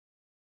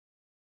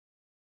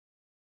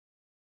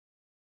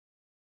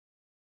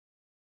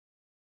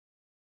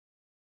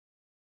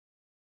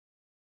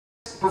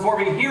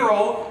performing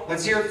Hero.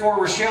 Let's hear it for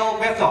Rachelle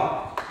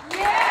Methot.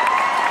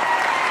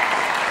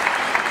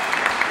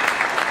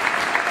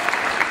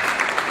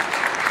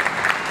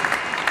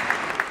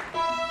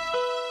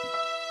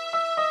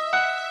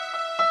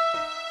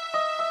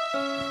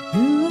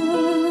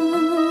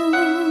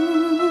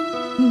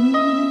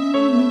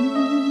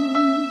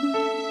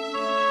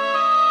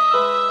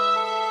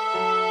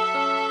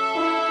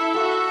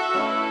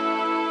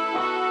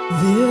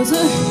 There's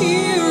a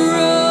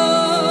hero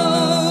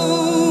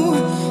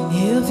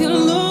if you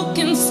look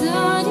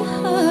inside your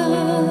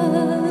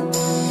heart.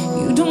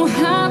 You don't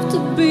have to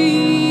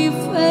be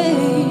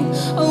afraid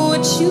of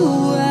what you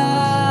are.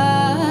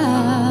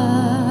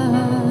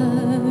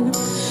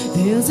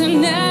 There's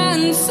an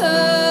answer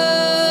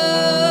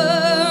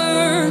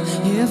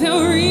if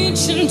you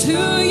reach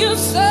into your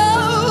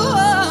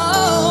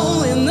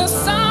soul, and the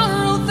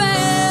sorrow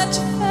that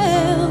you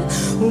felt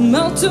will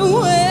melt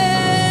away.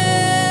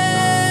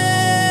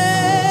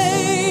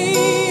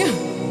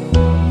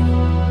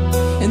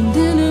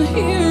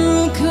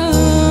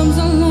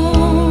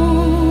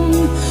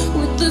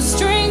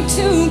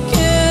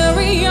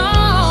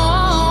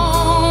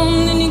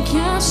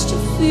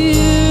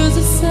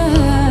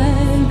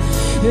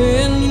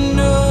 And you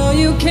know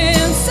you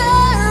can't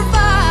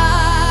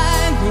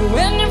survive, but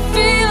when you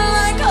feel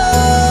like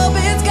hope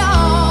is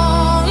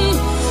gone,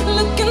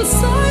 look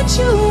inside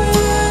you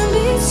and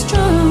be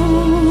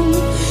strong,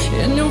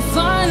 and you'll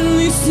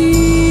finally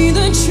see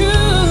the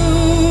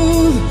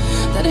truth,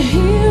 that a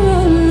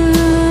hero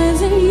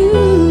lies in you.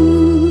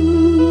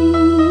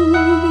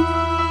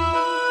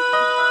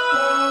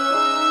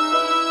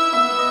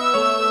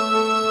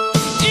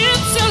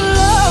 It's a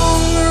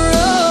long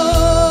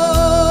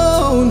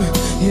road,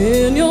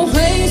 and you'll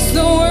face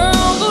the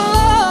world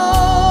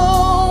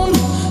alone.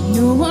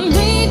 No one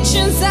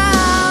reaches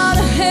out a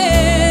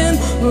hand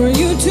for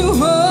you to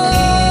hold.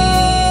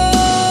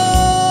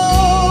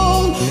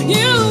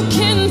 You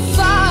can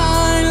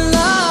find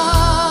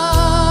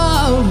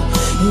love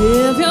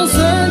if you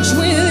search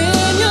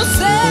within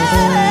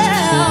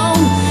yourself,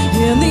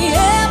 and the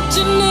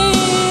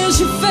emptiness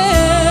you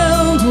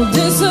felt will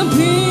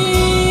disappear.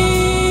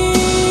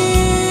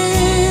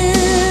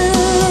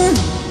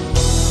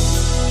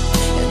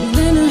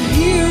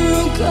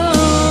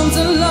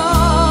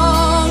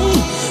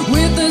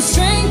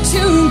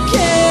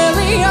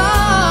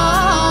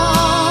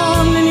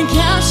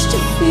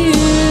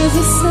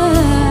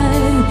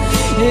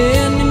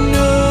 And you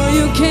know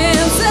you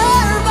can't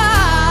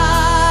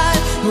survive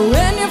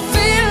when you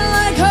feel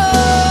like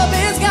hope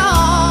is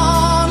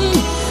gone.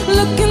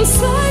 Look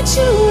inside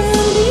you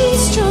and be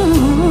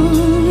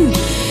strong,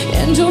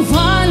 and you'll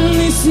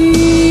finally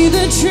see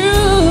the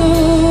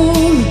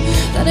truth,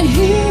 that a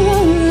hero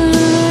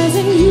lies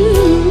in you.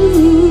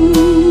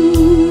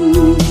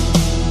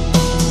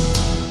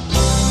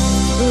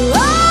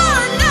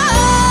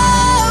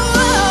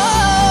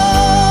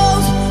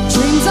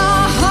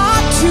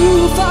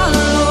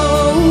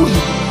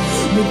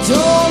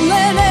 Don't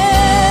let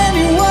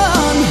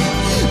anyone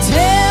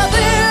tear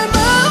them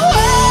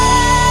away.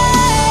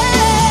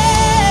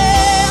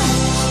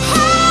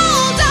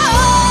 Hold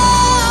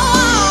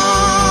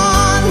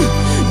on,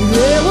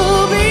 there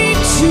will be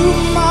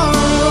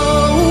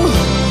tomorrow.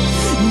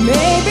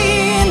 Maybe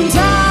in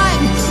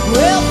time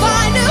we'll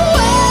find a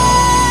way.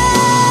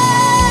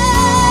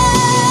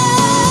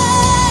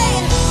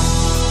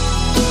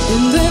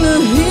 And then a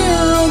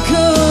hero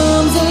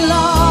comes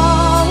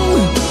along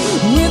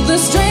with the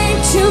strength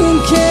to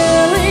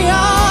carry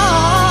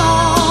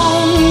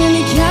on, and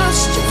you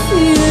cast your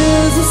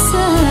fears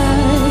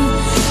aside,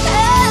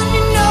 and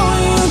you know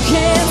you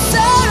can't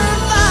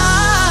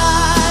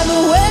survive.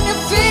 But when you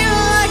feel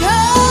like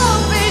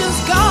hope is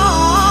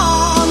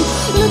gone,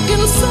 look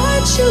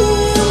inside you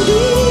and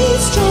be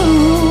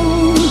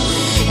strong,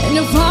 and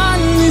you'll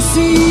finally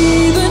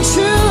see the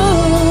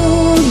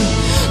truth,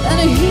 that a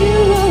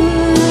hero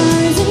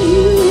lies in you.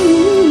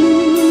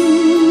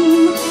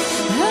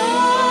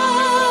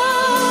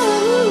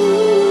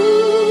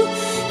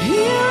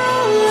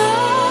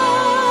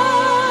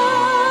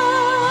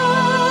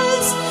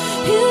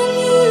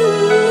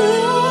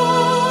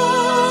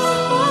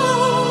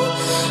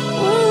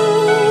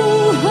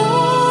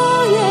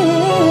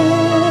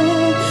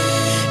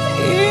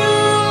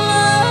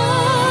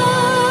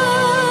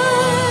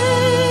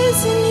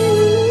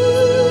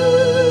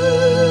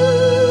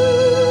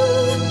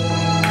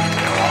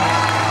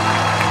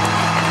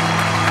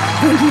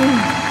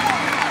 Thank you.